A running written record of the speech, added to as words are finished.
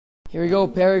Here we go,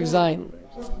 Perek Zayin.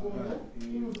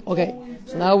 Okay,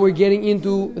 so now we're getting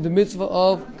into the mitzvah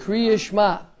of Kriya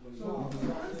Shema.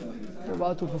 We're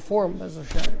about to perform Bez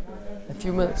Hashem in a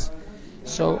few minutes.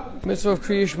 So, mitzvah of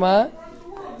Kriya Shema,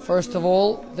 first of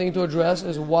all, thing to address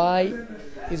is why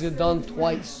is it done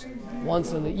twice?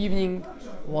 Once in the evening,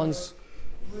 once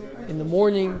in the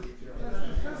morning.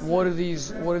 What are these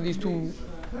two,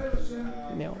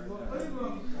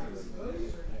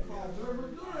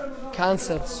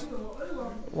 concepts?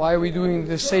 Why are we doing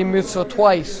the same mitzvah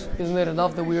twice? Isn't it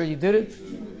enough that we already did it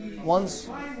once,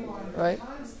 right?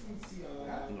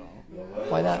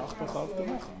 Why not?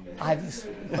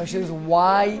 Obviously. The question is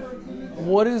why?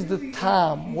 What is the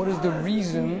tam? What is the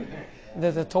reason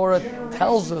that the Torah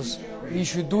tells us we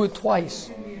should do it twice?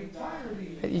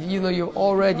 Even though you've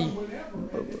already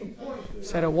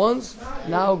said it once,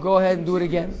 now go ahead and do it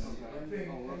again.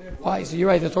 Why? So you're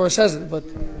right, the Torah says it, but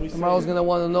tomorrow is going to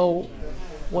want to know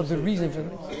what's the reason for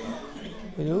that.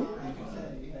 We do?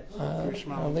 I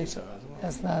don't think so.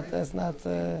 That's not.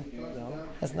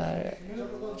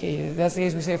 Okay, that's the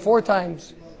case. We say it 4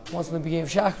 times. Once in the beginning of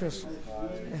Shachris.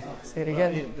 Say it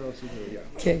again.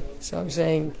 Okay, so I'm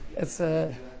saying it's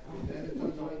Kriya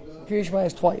Shema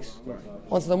is twice.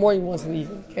 Once in the morning, once in the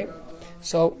evening. Okay,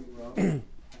 so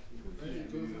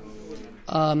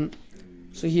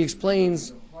so he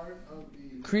explains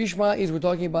Kriya Shema is we're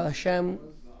talking about Hashem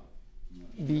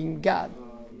being God.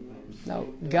 Now,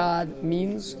 God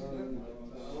means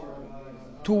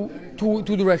two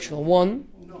directional. One,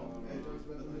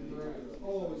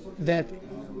 that,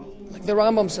 like the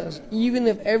Rambam says, even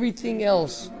if everything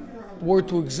else were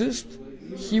to exist,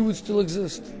 He would still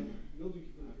exist.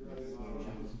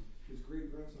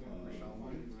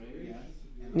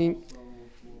 I mean,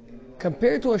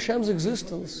 compared to Hashem's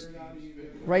existence,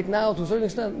 right now, to a certain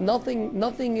extent,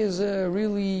 nothing is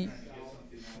really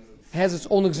has its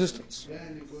own existence.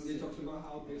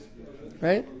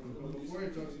 Right?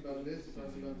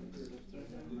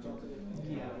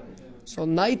 So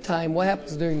nighttime, what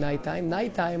happens during nighttime?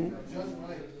 Nighttime,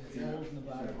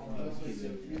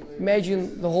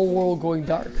 imagine the whole world going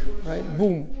dark, right?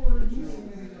 Boom.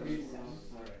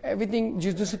 Everything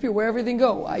just disappears. Where everything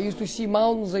go? I used to see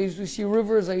mountains, I used to see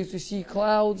rivers, I used to see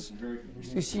clouds, I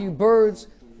used to see birds.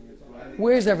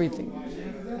 Where's everything?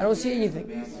 I don't see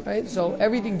anything, right? So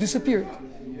everything disappeared.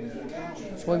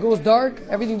 So when it goes dark,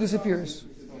 everything disappears,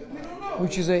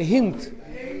 which is a hint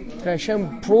that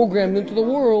Hashem programmed into the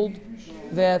world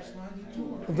that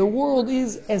the world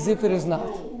is as if it is not.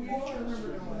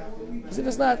 As if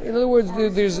it's not. In other words,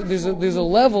 there's a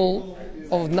level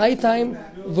of nighttime,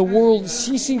 the world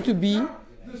ceasing to be,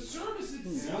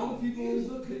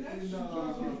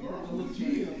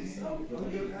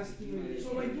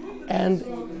 and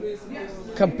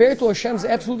compared to Hashem's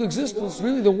absolute existence,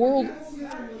 really the world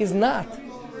is not.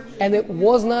 And it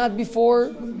was not before,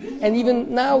 and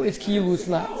even now it's kilu, it's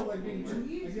not.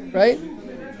 Right?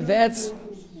 That's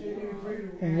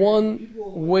one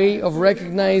way of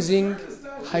recognizing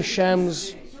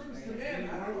Hashem's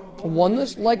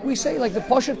oneness, like we say, like the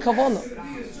Pashat Kavanah.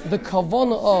 The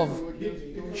Kavanah of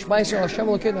Shema Yisrael Hashem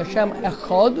Elokeinu Hashem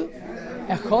Echad.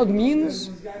 Echad means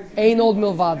Ein Od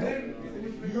Milvado.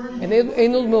 And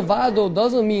Ein Od Milvado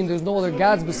doesn't mean there's no other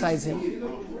gods besides Him.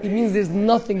 It means there's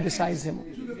nothing besides Him.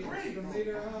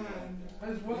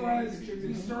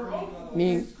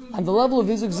 Meaning, on the level of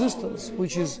His existence,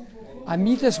 which is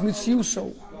Amitas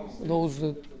Mitziuso, those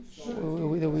that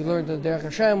we learned the Derech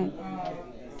Hashem,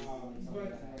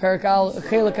 Perek Aleph,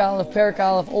 Chelek Aleph, Perek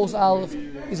Aleph, Os Aleph,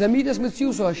 is Amitas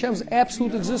Mitziuso. Hashem's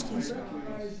absolute existence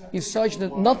is such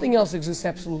that nothing else exists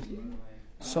absolutely.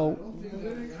 So,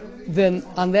 then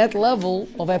on that level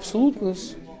of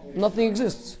absoluteness, nothing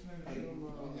exists.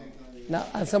 Now,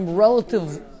 on some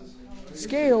relative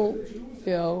scale,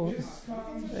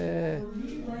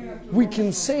 we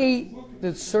can say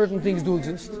that certain things do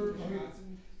exist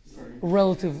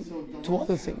relative to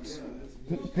other things.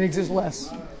 They exist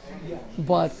less.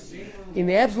 But in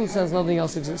the absolute sense, nothing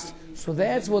else exists. So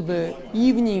that's what the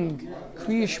evening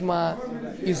Kriya Shema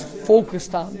is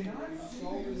focused on.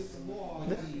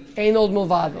 Ein Od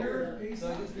Milvado.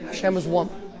 Hashem is one.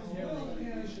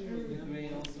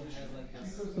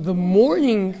 The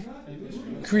morning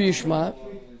Kriya Shema,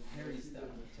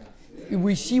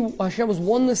 we see Hashem's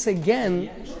oneness again,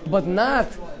 but not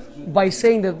by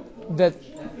saying that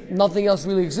nothing else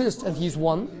really exists and He's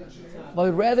one,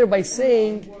 but rather by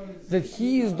saying that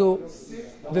He is that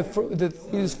it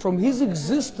is from His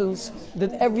existence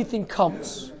that everything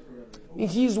comes. And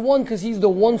He's one because He's the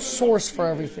one source for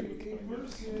everything.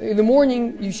 In the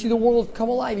morning, you see the world come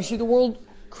alive. You see the world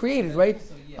created, right?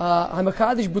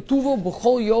 Hamakadosh b'tuvo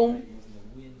b'chol yom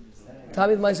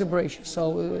Tamid Ma'aser Bereishis.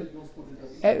 So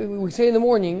we say in the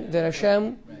morning that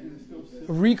Hashem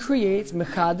recreates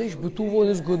Mechadish B'tuvo in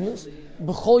His goodness.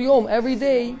 B'chol Yom, every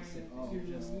day.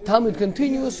 Tamid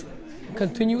continuously.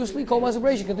 Kol Ma'aser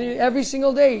Bereishis, every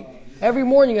single day, every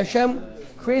morning. Hashem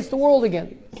creates the world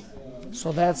again.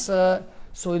 So that's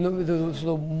so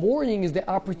the morning is the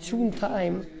opportune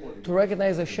time to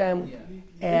recognize Hashem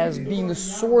as being the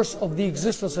source of the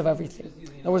existence of everything.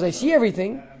 In other words, I see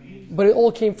everything, but it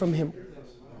all came from Him.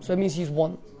 So that means He's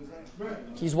one.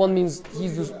 He's one means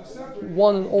He's the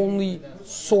one and only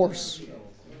source.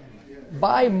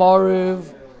 By Mariv,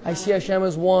 I see Hashem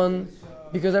as one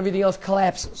because everything else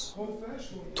collapses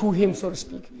to Him, so to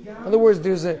speak. In other words,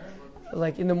 there's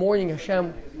like in the morning,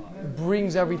 Hashem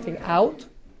brings everything out.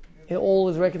 It all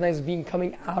is recognized as being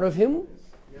coming out of Him.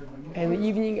 And in the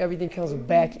evening, everything comes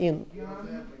back in.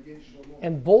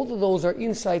 And both of those are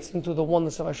insights into the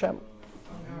oneness of Hashem.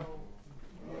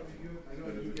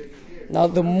 Now,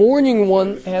 the morning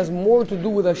one has more to do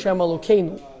with Hashem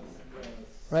Elokeinu.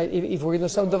 Right? If we're going to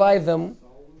subdivide them,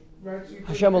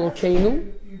 Hashem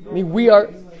Elokeinu, I mean, we are,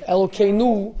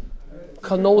 Elokeinu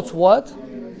connotes what?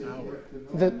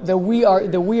 That we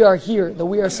are here, that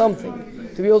we are something.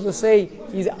 To be able to say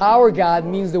He's our God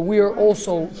means that we are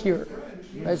also here.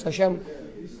 Right? So Hashem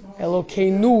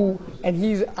Elokeinu, and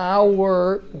He's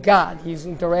our God. He's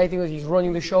interacting with us, He's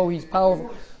running the show, He's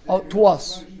powerful to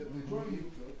us.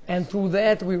 And through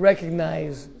that we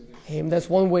recognize Him. That's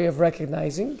one way of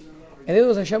recognizing. And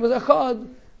then Hashem is Echad,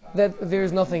 that there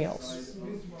is nothing else.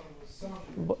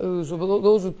 So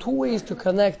those are two ways to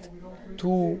connect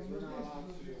to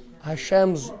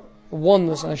Hashem's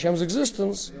oneness and Hashem's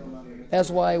existence. That's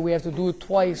why we have to do it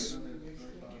twice.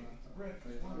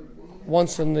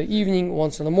 Once in the evening,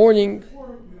 once in the morning.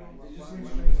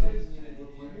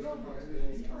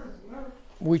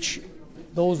 Which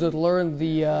those that learn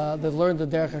the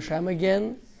Derech Hashem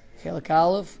again, Chelik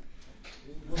Aleph,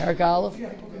 Perak Aleph,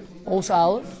 Os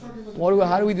Aleph.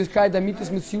 How do we describe the Amitus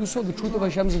Mitziuso, the truth of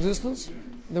Hashem's existence?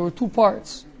 There were two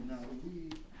parts.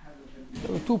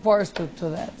 There were two parts to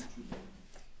that.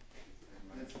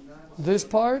 This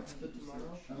part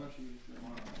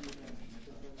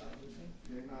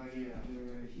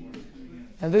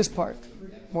and this part.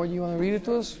 More, do you want to read it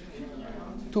to us?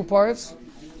 Two parts.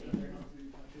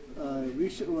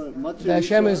 The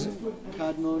Hashem is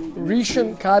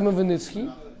Rishon, Kadmon,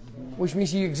 V'Nitzchi, which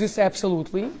means He exists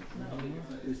absolutely. At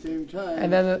the same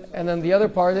time, and then the other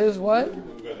part is what?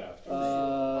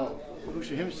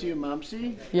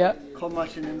 Yeah.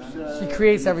 He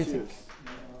creates everything.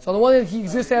 So on the one hand, He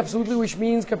exists absolutely, which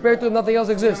means compared to Him, nothing else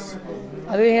exists. On the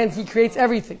other hand, He creates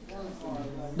everything.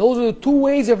 Those are the two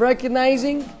ways of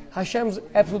recognizing Hashem's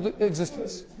absolute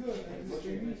existence.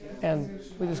 And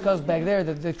we discussed back there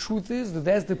that the truth is that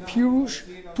that's the Pirush,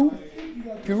 two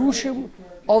Pirushim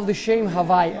of the Shem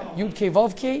Havaya. Yud Kei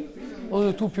Vav Kei, those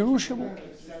are the two Pirushim.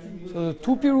 So the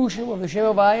two Pirushim of the Shem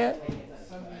Havaya,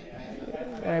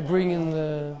 and I bring in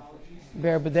the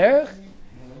Ber B'derech,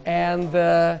 and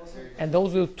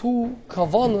those are the two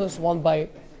Kavanas, one by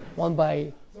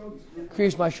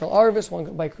Kriyish Ma'ashal Arvis,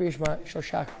 one by Kriyish Ma'ashal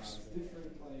Shachris.